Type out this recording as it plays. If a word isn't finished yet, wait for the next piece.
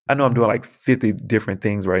I know I'm doing like 50 different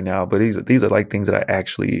things right now, but these are like things that I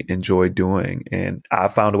actually enjoy doing. And I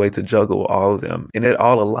found a way to juggle all of them. And it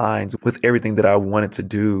all aligns with everything that I wanted to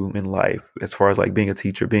do in life, as far as like being a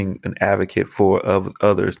teacher, being an advocate for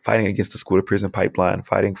others, fighting against the school to prison pipeline,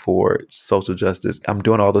 fighting for social justice. I'm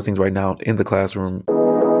doing all those things right now in the classroom.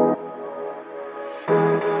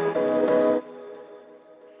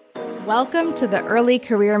 Welcome to the Early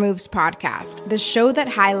Career Moves podcast, the show that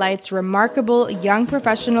highlights remarkable young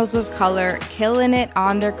professionals of color killing it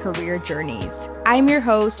on their career journeys. I'm your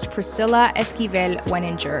host, Priscilla Esquivel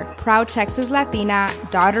Weninger, proud Texas Latina,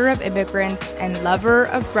 daughter of immigrants, and lover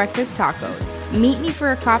of breakfast tacos. Meet me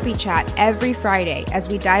for a coffee chat every Friday as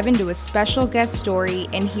we dive into a special guest story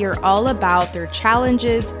and hear all about their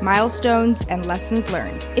challenges, milestones, and lessons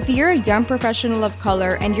learned. If you're a young professional of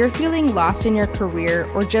color and you're feeling lost in your career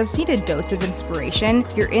or just need a dose of inspiration,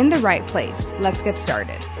 you're in the right place. Let's get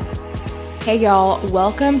started. Hey y'all,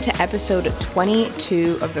 welcome to episode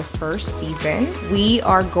 22 of the first season. We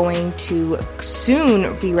are going to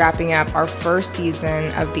soon be wrapping up our first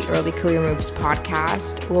season of the Early Career Moves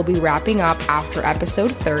podcast. We'll be wrapping up after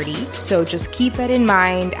episode 30. So just keep that in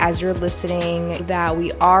mind as you're listening, that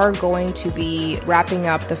we are going to be wrapping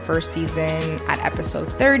up the first season at episode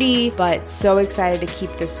 30, but so excited to keep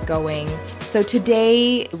this going. So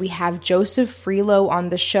today we have Joseph Frilot on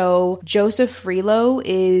the show. Joseph Frilot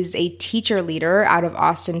is a teacher leader out of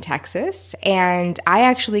Austin, Texas. And I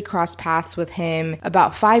actually crossed paths with him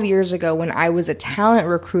about 5 years ago when I was a talent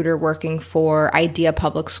recruiter working for IDEA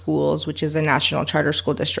Public Schools, which is a national charter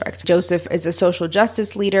school district. Joseph is a social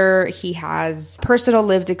justice leader. He has personal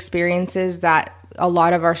lived experiences that a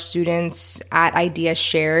lot of our students at IDEA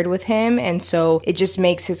shared with him. And so it just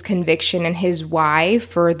makes his conviction and his why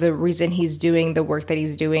for the reason he's doing the work that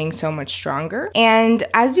he's doing so much stronger. And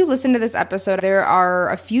as you listen to this episode, there are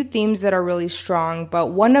a few themes that are really strong, but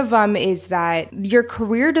one of them is that your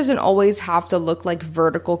career doesn't always have to look like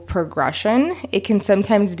vertical progression. It can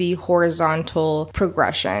sometimes be horizontal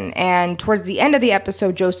progression. And towards the end of the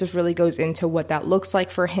episode, Joseph really goes into what that looks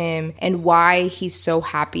like for him and why he's so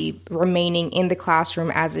happy remaining in the classroom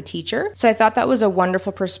as a teacher. So I thought that was a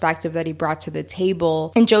wonderful perspective that he brought to the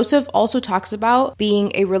table. And Joseph also talks about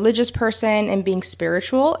being a religious person and being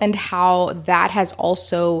spiritual and how that has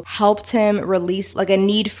also helped him release like a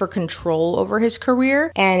need for control over his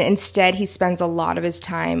career. And instead, he spends a lot of his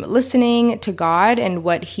time listening to God and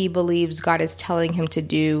what he believes God is telling him to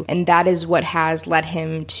do. And that is what has led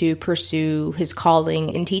him to pursue his calling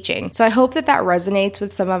in teaching. So I hope that that resonates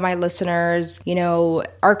with some of my listeners. You know,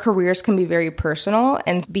 our careers can be very personal.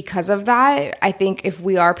 And because of that, I think if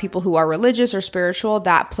we are people who are religious or spiritual,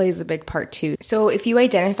 that plays a big part too. So if you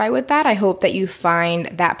identify with that, I hope that you find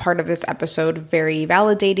that part of this episode very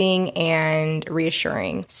validating and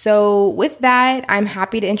reassuring. So with that, I'm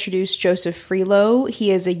happy to introduce Joseph Frilot.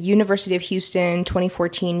 He is a University of Houston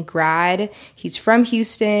 2014 grad. He's from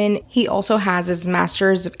Houston. He also has his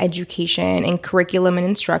Master's of Education in Curriculum and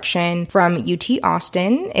Instruction from UT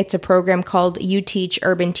Austin. It's a program called You Teach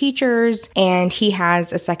Urban Teachers, and he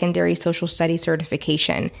has a secondary social studies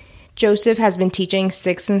certification. Joseph has been teaching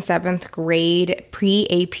 6th and 7th grade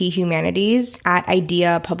pre-AP humanities at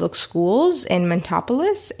IDEA Public Schools in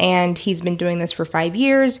Montopolis, and he's been doing this for 5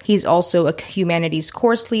 years. He's also a humanities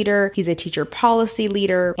course leader. He's a teacher policy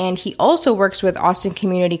leader, and he also works with Austin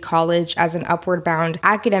Community College as an upward bound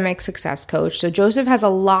academic success coach. So Joseph has a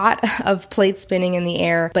lot of plate spinning in the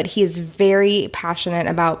air, but he is very passionate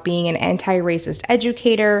about being an anti-racist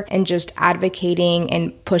educator and just advocating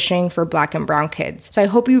and pushing for Black and brown kids. So I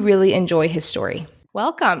hope you really enjoy his story.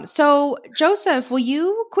 Welcome. So, Joseph, will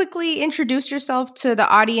you quickly introduce yourself to the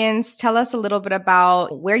audience? Tell us a little bit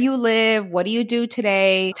about where you live. What do you do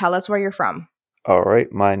today? Tell us where you're from. All right.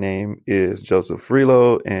 My name is Joseph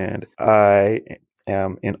Frilot, and I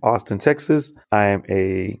am in Austin, Texas. I am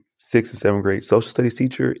a 6th and 7th grade social studies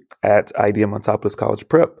teacher at IDEA Montopolis College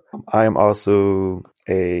Prep. I am also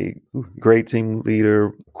a grade team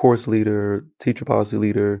leader, course leader, teacher policy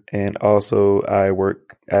leader, and also I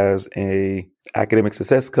work as a academic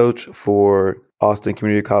success coach for Austin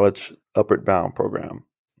Community College Upward Bound program.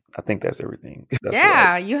 I think that's everything.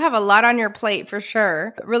 You have a lot on your plate for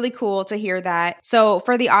sure. Really cool to hear that. So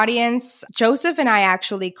for the audience, Joseph and I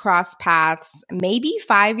actually crossed paths maybe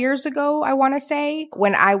 5 years ago, I want to say,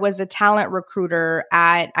 when I was a talent recruiter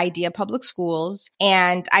at IDEA Public Schools.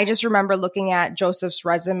 And I just remember looking at Joseph's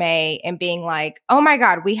resume and being like, oh my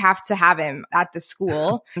God, we have to have him at the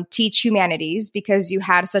school teach humanities because you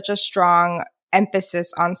had such a strong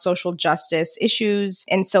emphasis on social justice issues.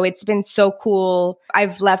 And so it's been so cool.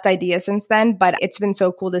 I've left IDEA since then, but it's been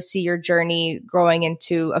so cool to see your journey growing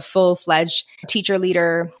into a full-fledged teacher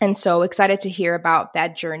leader. And so excited to hear about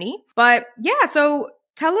that journey. But yeah, so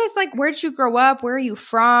tell us, like, where did you grow up? Where are you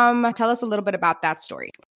from? Tell us a little bit about that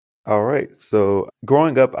story. All right. So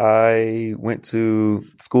growing up, I went to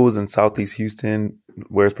schools in Southeast Houston,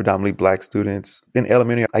 where it's predominantly Black students. In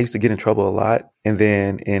elementary, I used to get in trouble a lot. And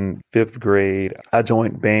then in 5th grade, I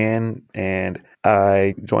joined band and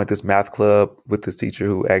I joined this math club with this teacher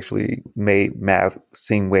who actually made math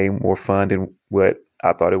seem way more fun than what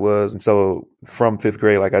I thought it was. And so from 5th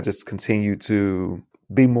grade, like, I just continued to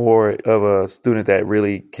be more of a student that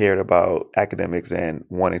really cared about academics and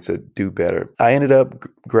wanting to do better. I ended up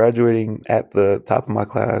graduating at the top of my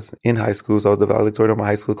class in high school. So I was the valedictorian of my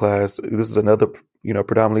high school class. This is another,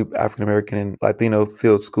 predominantly African-American and Latino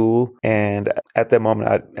filled school. And at that moment,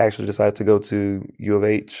 I actually decided to go to U of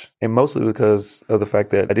H, and mostly because of the fact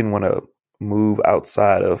that I didn't want to move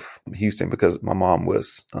outside of Houston because my mom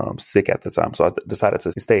was sick at the time. So I decided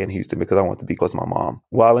to stay in Houston because I wanted to be close to my mom.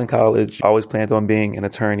 While in college, I always planned on being an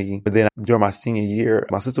attorney. But then during my senior year,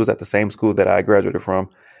 my sister was at the same school that I graduated from.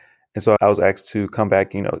 And so I was asked to come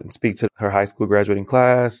back, and speak to her high school graduating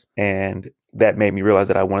class. And that made me realize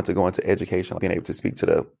that I wanted to go into education, being able to speak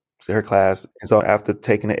to her class. And so after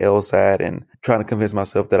taking the LSAT and trying to convince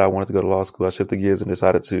myself that I wanted to go to law school, I shifted gears and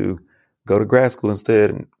decided to go to grad school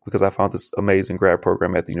instead, and because I found this amazing grad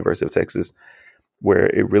program at the University of Texas, where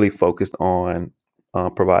it really focused on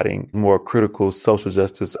providing more critical social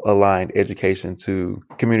justice aligned education to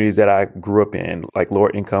communities that I grew up in, like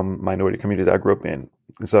lower income minority communities I grew up in.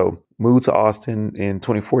 And so moved to Austin in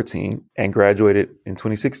 2014 and graduated in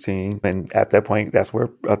 2016. And at that point, that's where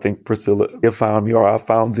I think Priscilla found me, or I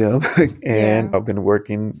found them. And yeah. I've been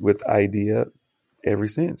working with IDEA ever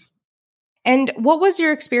since. And what was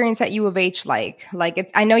your experience at U of H like?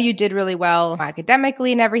 I know you did really well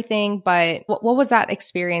academically and everything, but what was that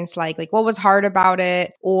experience like? Like, what was hard about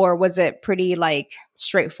it? Or was it pretty,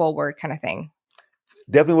 straightforward kind of thing?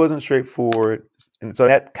 Definitely wasn't straightforward. And so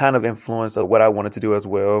that kind of influenced what I wanted to do as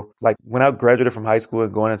well. Like, when I graduated from high school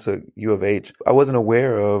and going into U of H, I wasn't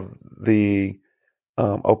aware of the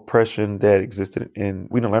oppression that existed we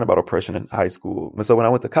didn't learn about oppression in high school. And so when I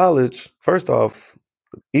went to college, first off,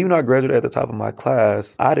 even though I graduated at the top of my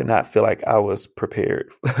class, I did not feel like I was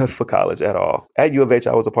prepared for college at all. At U of H,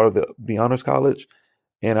 I was a part of the honors college,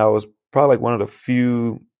 and I was probably one of the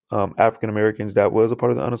few African Americans that was a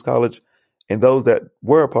part of the honors college. And those that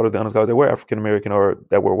were a part of the honors college, that were African American or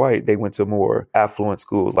that were white, they went to more affluent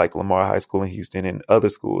schools like Lamar High School in Houston and other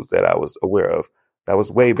schools that I was aware of that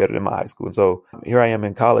was way better than my high school. And so here I am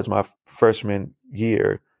in college, my freshman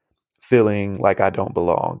year, feeling like I don't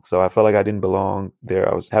belong. So I felt like I didn't belong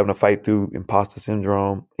there. I was having to fight through imposter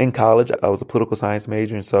syndrome. In college, I was a political science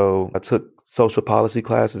major. And so I took social policy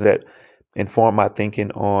classes that informed my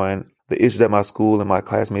thinking on the issues that my school and my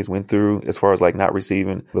classmates went through as far as not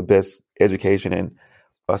receiving the best education. And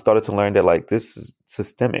I started to learn that this is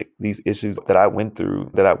systemic. These issues that I went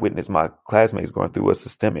through, that I witnessed my classmates going through, was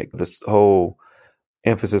systemic. This whole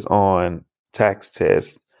emphasis on tax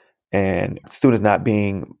tests and students not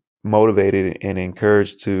being motivated and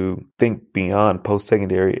encouraged to think beyond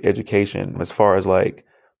post-secondary education. As far as a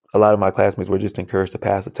lot of my classmates were just encouraged to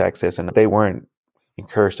pass the tax test, and they weren't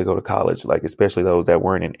encouraged to go to college, especially those that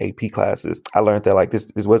weren't in AP classes. I learned that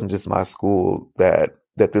this wasn't just my school, that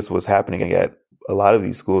this was happening at a lot of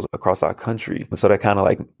these schools across our country. And so that kind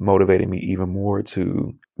of motivated me even more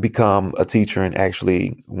to become a teacher and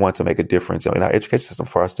actually want to make a difference in our education system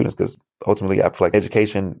for our students, because ultimately I feel like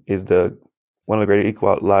education is one of the great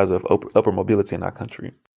equalizers of upper mobility in our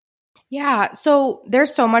country. Yeah. So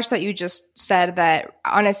there's so much that you just said that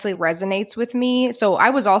honestly resonates with me. So I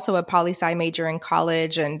was also a poli-sci major in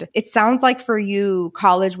college, and it sounds like for you,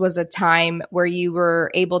 college was a time where you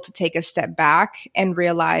were able to take a step back and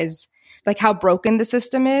realize how broken the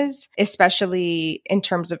system is, especially in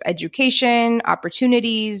terms of education,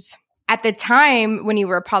 opportunities. At the time when you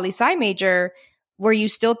were a poli-sci major, were you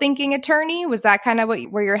still thinking attorney? Was that kind of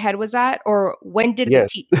where your head was at? Or when did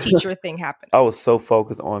Yes. the teacher thing happen? I was so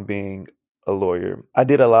focused on being a lawyer. I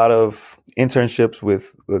did a lot of internships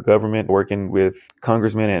with the government, working with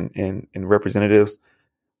congressmen and representatives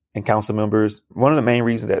and council members. One of the main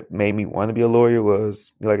reasons that made me want to be a lawyer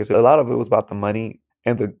was, like I said, a lot of it was about the money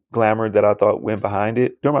and the glamour that I thought went behind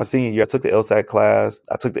it. During my senior year, I took the LSAT class.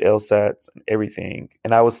 I took the LSATs and everything.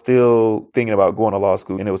 And I was still thinking about going to law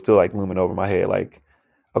school. And it was still looming over my head.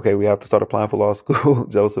 Okay, we have to start applying for law school,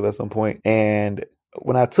 Joseph, at some point. And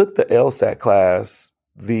when I took the LSAT class,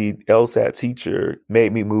 the LSAT teacher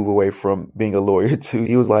made me move away from being a lawyer too.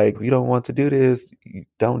 He was like, "You don't want to do this, you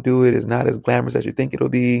don't do it. It's not as glamorous as you think it'll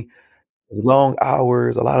be. It's long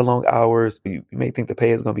hours, a lot of long hours. You may think the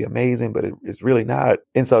pay is going to be amazing, but it's really not."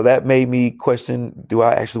 And so that made me question, do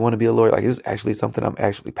I actually want to be a lawyer? Like, is this actually something I'm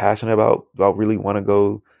actually passionate about? Do I really want to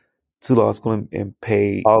go to law school and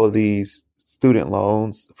pay all of these student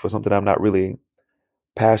loans for something I'm not really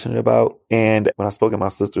passionate about? And when I spoke at my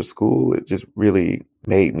sister's school, it just really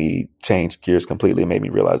made me change gears completely. It made me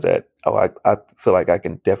realize that, I feel like I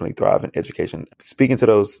can definitely thrive in education. Speaking to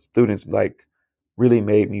those students, like, really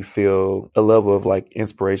made me feel a level of like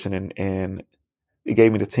inspiration, and it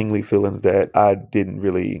gave me the tingly feelings that I didn't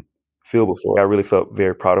really feel before. I really felt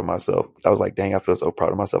very proud of myself. I was like, dang, I feel so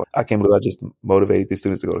proud of myself. I can't believe I just motivated these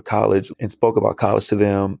students to go to college and spoke about college to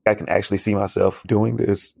them. I can actually see myself doing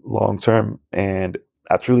this long term. And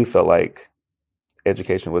I truly felt like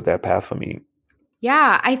education was that path for me.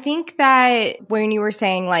 Yeah, I think that when you were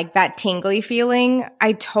saying like that tingly feeling,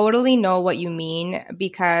 I totally know what you mean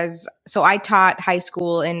because so I taught high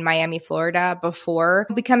school in Miami, Florida before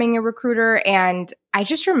becoming a recruiter. And I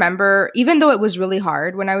just remember, even though it was really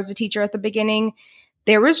hard when I was a teacher at the beginning,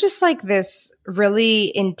 there was just like this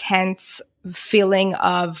really intense feeling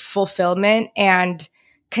of fulfillment and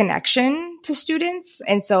connection to students.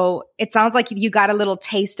 And so it sounds like you got a little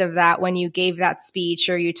taste of that when you gave that speech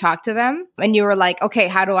or you talked to them and you were like, okay,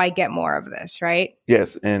 how do I get more of this? Right?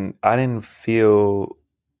 Yes. And I didn't feel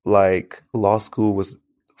like law school was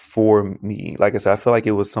for me. Like I said, I feel like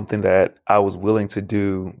it was something that I was willing to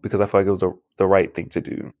do because I felt like it was the right thing to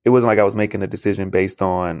do. It wasn't like I was making a decision based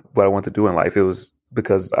on what I wanted to do in life. It was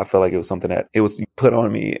because I felt like it was something that it was put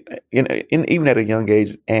on me in even at a young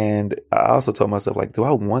age. And I also told myself, like, do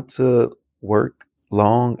I want to work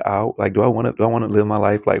long out? Like, do I want to live my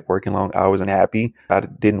life like working long hours and happy? I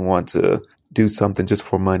didn't want to do something just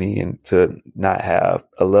for money and to not have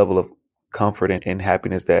a level of comfort and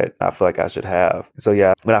happiness that I feel like I should have. So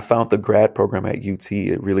yeah, when I found the grad program at UT,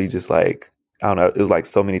 it really just like, I don't know, it was like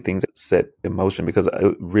so many things that set in motion because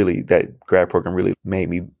that grad program really made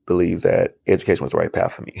me believe that education was the right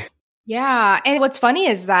path for me. Yeah. And what's funny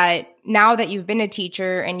is that now that you've been a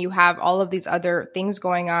teacher and you have all of these other things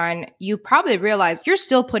going on, you probably realize you're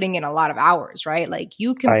still putting in a lot of hours, right? Like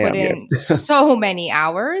you can put in Yes. so many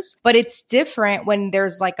hours, but it's different when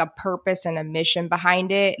there's like a purpose and a mission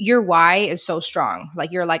behind it. Your why is so strong.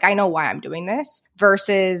 Like you're like, I know why I'm doing this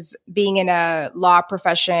versus being in a law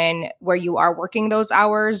profession where you are working those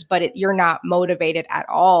hours, but you're not motivated at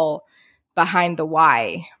all behind the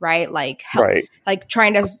why, right? Like help, Right. like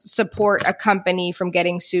trying to support a company from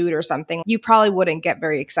getting sued or something. You probably wouldn't get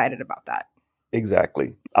very excited about that.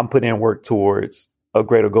 Exactly. I'm putting in work towards a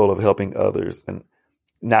greater goal of helping others and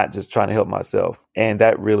not just trying to help myself. And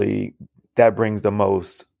that brings the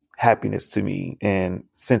most happiness to me and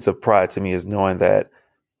sense of pride to me, is knowing that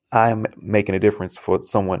I'm making a difference for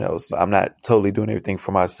someone else. I'm not totally doing everything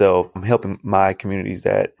for myself. I'm helping my communities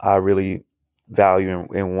that I really value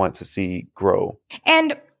and want to see grow.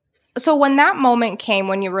 And so when that moment came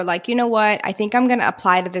when you were like, you know what, I think I'm going to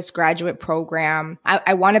apply to this graduate program.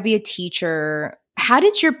 I want to be a teacher. How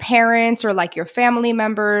did your parents or like your family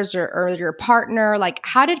members or your partner, like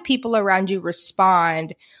how did people around you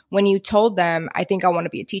respond when you told them, I think I want to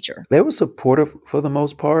be a teacher? They were supportive for the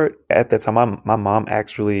most part. At that time, my mom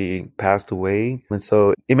actually passed away. And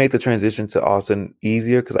so it made the transition to Austin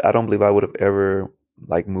easier because I don't believe I would have ever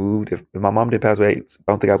like moved. If my mom didn't pass away, I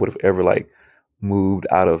don't think I would have ever like moved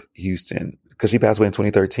out of Houston because she passed away in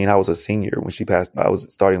 2013. I was a senior when she passed. I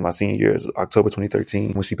was starting my senior year, October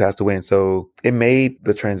 2013 when she passed away. And so it made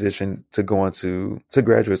the transition to going to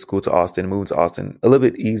graduate school to Austin, moving to Austin a little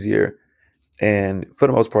bit easier. And for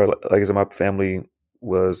the most part, like I said, my family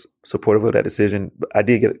was supportive of that decision. But I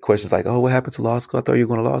did get questions like, oh, what happened to law school? I thought you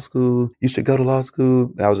were going to law school. You should go to law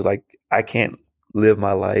school. And I was like, I can't live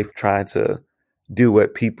my life trying to do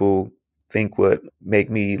what people think would make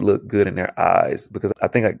me look good in their eyes. Because I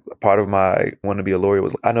think like part of my wanting to be a lawyer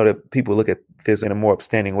was, I know that people look at this in a more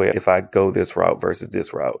upstanding way if I go this route versus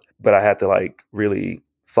this route. But I had to like really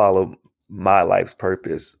follow my life's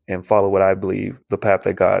purpose and follow what I believe the path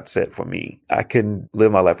that God set for me. I couldn't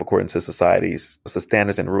live my life according to society's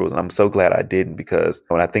standards and rules. And I'm so glad I didn't, because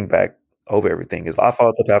when I think back over everything, is I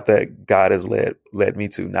followed the path that God has led me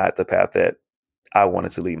to, not the path that I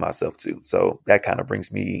wanted to lead myself to. So that kind of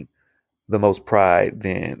brings me the most pride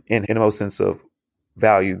than in the most sense of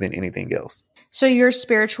value than anything else. So your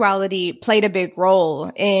spirituality played a big role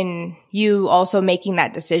in you also making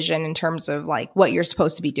that decision in terms of like what you're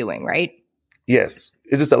supposed to be doing, right? Yes.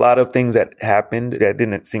 It's just a lot of things that happened that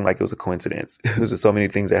didn't seem like it was a coincidence. It was just so many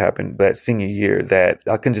things that happened that senior year that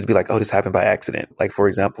I couldn't just be like, oh, this happened by accident. Like, for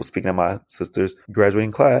example, speaking of my sister's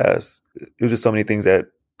graduating class, it was just so many things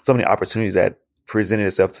so many opportunities that presented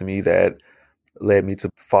itself to me that led me to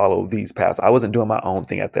follow these paths. I wasn't doing my own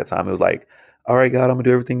thing at that time. It was like, all right, God, I'm gonna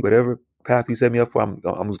do everything, whatever path you set me up for, I'm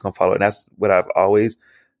just gonna follow it. And that's what I've always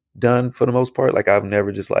done for the most part. Like I've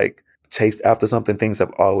never just like chased after something. Things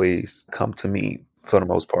have always come to me for the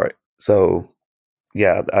most part. So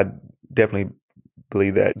yeah, I definitely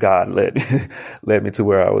believe that God led me to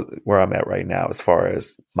where I'm at right now as far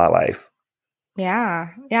as my life. Yeah.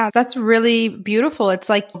 Yeah. That's really beautiful. It's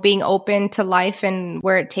like being open to life and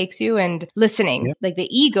where it takes you and listening. Yeah. Like the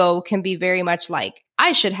ego can be very much like,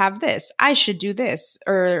 I should have this, I should do this,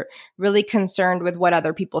 or really concerned with what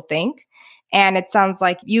other people think. And it sounds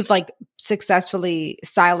like you've like successfully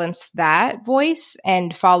silenced that voice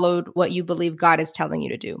and followed what you believe God is telling you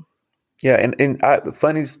to do. Yeah,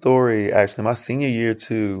 funny story, actually, my senior year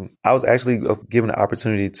too, I was actually given the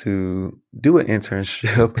opportunity to do an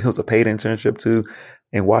internship. It was a paid internship too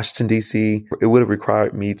in Washington, D.C. It would have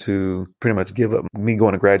required me to pretty much give up me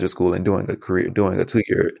going to graduate school and doing a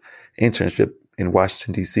 2-year internship in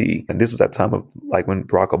Washington, D.C. And this was at the time of like when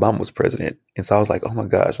Barack Obama was president. And so I was like, oh my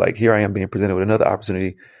gosh, like here I am being presented with another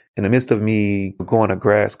opportunity in the midst of me going to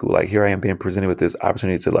grad school. Like here I am being presented with this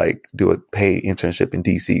opportunity to like do a paid internship in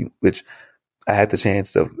DC, which I had the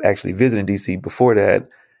chance of actually visiting DC before that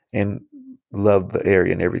and loved the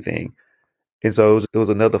area and everything. And so it was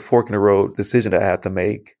another fork in the road decision that I had to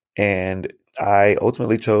make. And I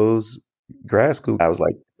ultimately chose grad school. I was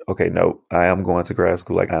like, okay, no, I am going to grad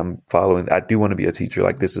school. Like I do want to be a teacher.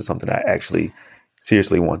 Like this is something I actually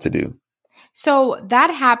seriously want to do. So that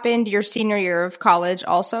happened your senior year of college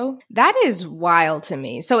also. That is wild to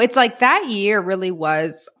me. So it's like that year really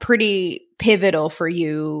was pretty pivotal for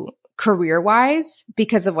you career-wise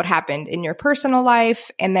because of what happened in your personal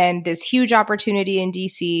life and then this huge opportunity in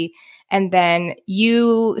DC and then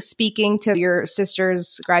you speaking to your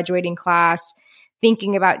sister's graduating class,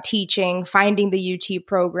 thinking about teaching, finding the UT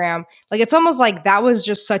program. Like it's almost like that was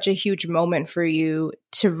just such a huge moment for you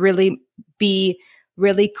to really be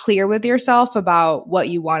really clear with yourself about what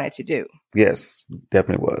you wanted to do. Yes,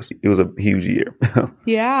 definitely was. It was a huge year.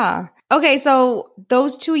 Yeah. Okay, so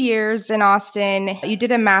those 2 years in Austin, you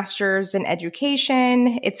did a master's in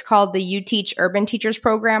education. It's called the You Teach Urban Teachers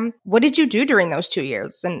Program. What did you do during those 2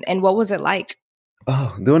 years and what was it like?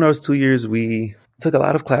 Oh, during those 2 years, we took a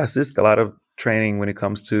lot of classes, a lot of training when it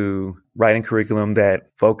comes to writing curriculum that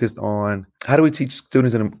focused on how do we teach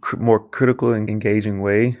students in a more critical and engaging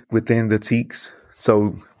way within the TEKS.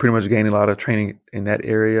 So pretty much gaining a lot of training in that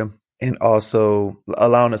area and also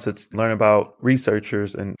allowing us to learn about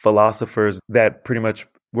researchers and philosophers that pretty much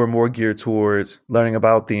were more geared towards learning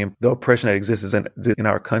about the oppression that exists in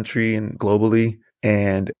our country and globally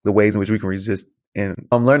and the ways in which we can resist and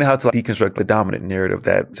learning how to deconstruct the dominant narrative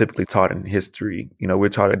that typically taught in history. You know, we're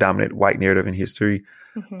taught a dominant white narrative in history.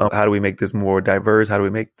 Mm-hmm. How do we make this more diverse? How do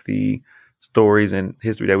we make the stories and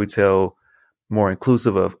history that we tell more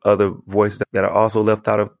inclusive of other voices that are also left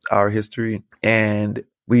out of our history? And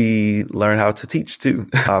we learn how to teach too.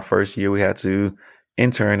 Our first year, we had to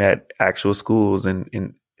intern at actual schools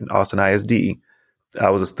in Austin ISD. I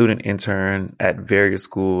was a student intern at various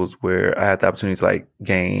schools where I had the opportunity to like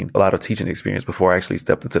gain a lot of teaching experience before I actually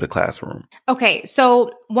stepped into the classroom. Okay. So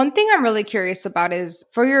one thing I'm really curious about is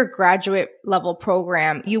for your graduate level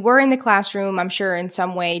program, you were in the classroom, I'm sure in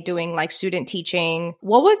some way doing like student teaching.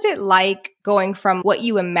 What was it like going from what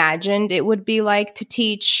you imagined it would be like to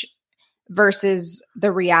teach versus the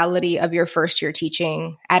reality of your first year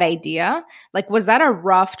teaching at IDEA? Like, was that a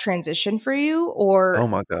rough transition for you or? Oh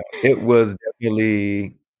my God. It was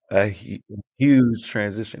definitely a huge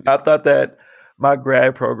transition. I thought that my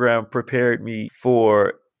grad program prepared me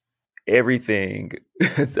for everything.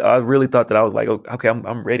 I really thought that I was like, okay,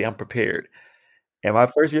 I'm ready. I'm prepared. And my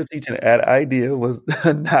first year teaching at IDEA was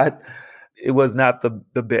not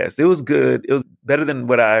the best. It was good. It was better than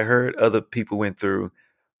what I heard other people went through,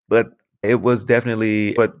 but it was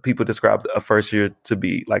definitely what people described a first year to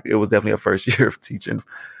be. Like, it was definitely a first year of teaching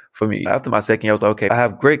for me. After my second year, I was like, okay, I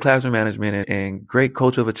have great classroom management and great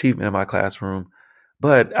culture of achievement in my classroom.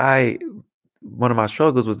 But one of my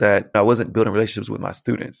struggles was that I wasn't building relationships with my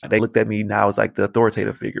students. They looked at me now as like the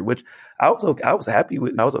authoritative figure, which I was happy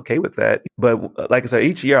with. I was okay with that. But like I said,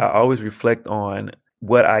 each year I always reflect on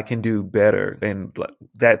what I can do better. And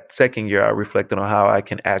that second year, I reflected on how I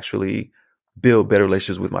can actually build better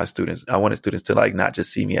relationships with my students. I wanted students to like not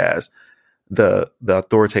just see me as the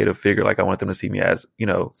authoritative figure. Like I want them to see me as,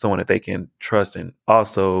 someone that they can trust, and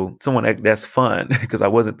also someone that's fun because I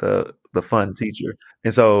wasn't the fun teacher.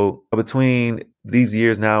 And so between these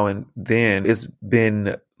years now and then, it's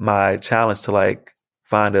been my challenge to like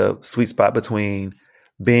find a sweet spot between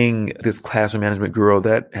being this classroom management guru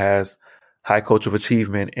that has high culture of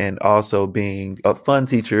achievement and also being a fun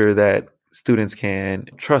teacher that students can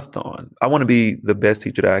trust on. I want to be the best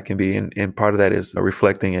teacher that I can be. And part of that is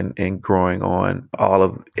reflecting and growing on all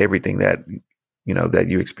of everything that, that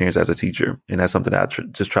you experience as a teacher. And that's something that I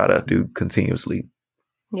just try to do continuously.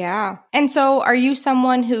 Yeah. And so are you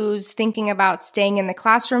someone who's thinking about staying in the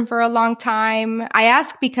classroom for a long time? I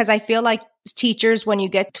ask because I feel like teachers, when you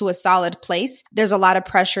get to a solid place, there's a lot of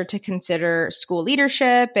pressure to consider school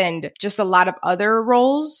leadership and just a lot of other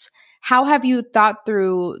roles. How have you thought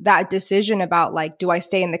through that decision about like, do I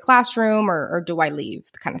stay in the classroom or do I leave,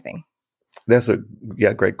 kind of thing? That's a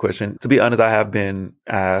great question. To be honest, I have been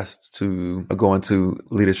asked to go into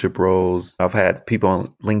leadership roles. I've had people on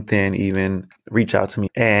LinkedIn even reach out to me.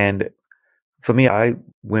 And for me, I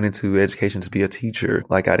went into education to be a teacher.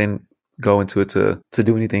 Like I didn't go into it to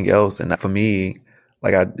do anything else. And for me,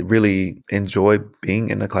 like I really enjoy being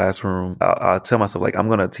in the classroom. I'll tell myself like I'm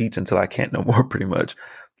going to teach until I can't no more, pretty much.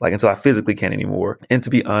 Like until I physically can't anymore. And to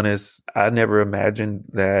be honest, I never imagined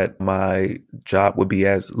that my job would be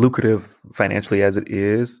as lucrative financially as it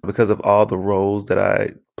is because of all the roles that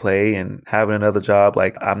I play, and having another job.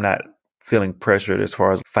 Like I'm not feeling pressured as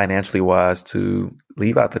far as financially wise to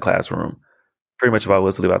leave out the classroom. Pretty much if I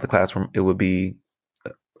was to leave out the classroom, it would be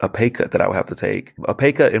a pay cut that I would have to take. A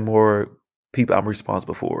pay cut and more people I'm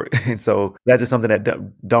responsible for. And so that's just something that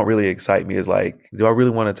don't really excite me, is like, do I really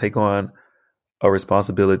want to take on a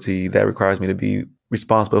responsibility that requires me to be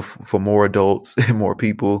responsible for more adults and more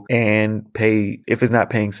people, and pay, if it's not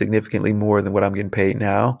paying significantly more than what I'm getting paid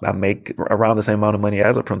now? I make around the same amount of money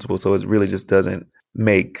as a principal. So it really just doesn't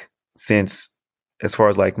make sense as far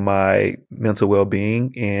as like my mental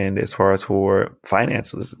well-being and as far as for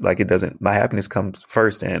finances. Like it doesn't, my happiness comes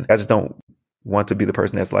first. And I just don't want to be the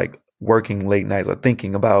person that's like working late nights or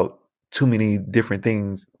thinking about too many different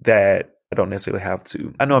things that I don't necessarily have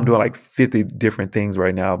to. I know I'm doing like 50 different things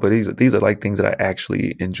right now, but these are like things that I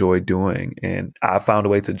actually enjoy doing. And I found a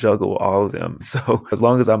way to juggle all of them. So as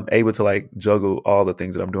long as I'm able to like juggle all the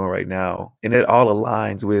things that I'm doing right now, and it all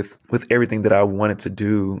aligns with everything that I wanted to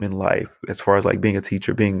do in life, as far as like being a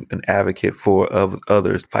teacher, being an advocate for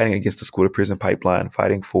others, fighting against the school to prison pipeline,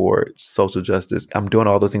 fighting for social justice. I'm doing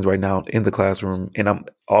all those things right now in the classroom, and I'm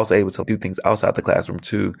also able to do things outside the classroom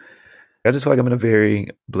too. I just feel like I'm in a very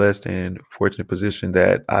blessed and fortunate position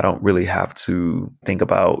that I don't really have to think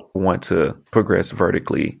about want to progress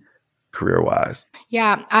vertically career-wise.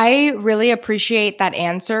 Yeah, I really appreciate that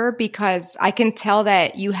answer because I can tell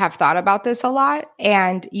that you have thought about this a lot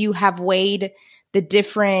and you have weighed the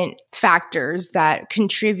different factors that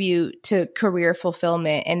contribute to career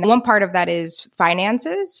fulfillment. And one part of that is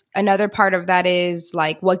finances. Another part of that is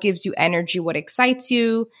like what gives you energy, what excites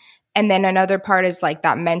you. And then another part is like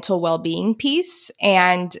that mental well-being piece.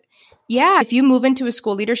 And yeah, if you move into a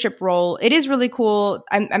school leadership role, it is really cool.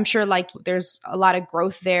 I'm sure like there's a lot of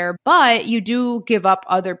growth there, but you do give up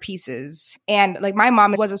other pieces. And like my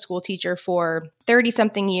mom was a school teacher for 30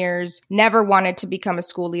 something years, never wanted to become a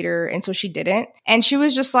school leader. And so she didn't. And she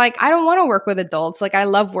was just like, I don't want to work with adults. Like I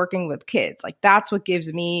love working with kids. Like that's what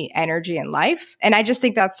gives me energy in life. And I just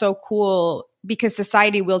think that's so cool, because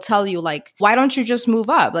society will tell you like, why don't you just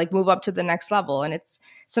move up to the next level? And it's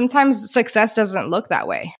sometimes success doesn't look that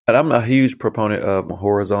way. And I'm a huge proponent of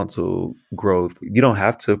horizontal growth. You don't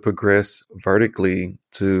have to progress vertically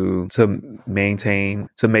to maintain,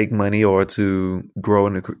 to make money, or to grow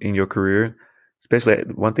in your career. Especially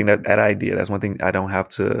one thing that's one thing I don't have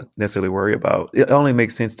to necessarily worry about. It only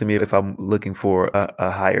makes sense to me if I'm looking for a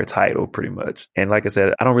higher title, pretty much. And like I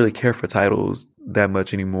said, I don't really care for titles that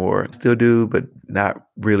much anymore. Still do, but not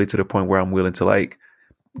really to the point where I'm willing to like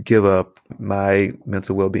give up my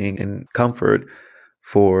mental well-being and comfort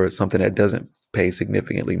for something that doesn't pay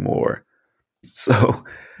significantly more. So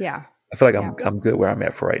yeah, I feel like I'm good where I'm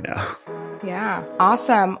at for right now. Yeah.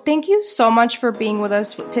 Awesome. Thank you so much for being with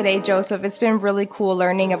us today, Joseph. It's been really cool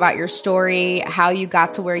learning about your story, how you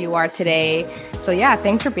got to where you are today. So yeah,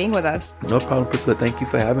 thanks for being with us. No problem, Priscilla. Thank you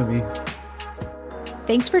for having me.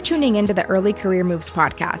 Thanks for tuning into the Early Career Moves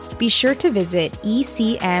podcast. Be sure to visit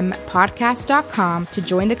ecmpodcast.com to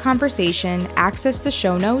join the conversation, access the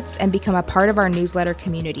show notes, and become a part of our newsletter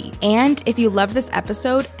community. And if you love this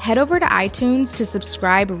episode, head over to iTunes to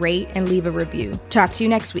subscribe, rate, and leave a review. Talk to you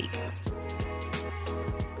next week.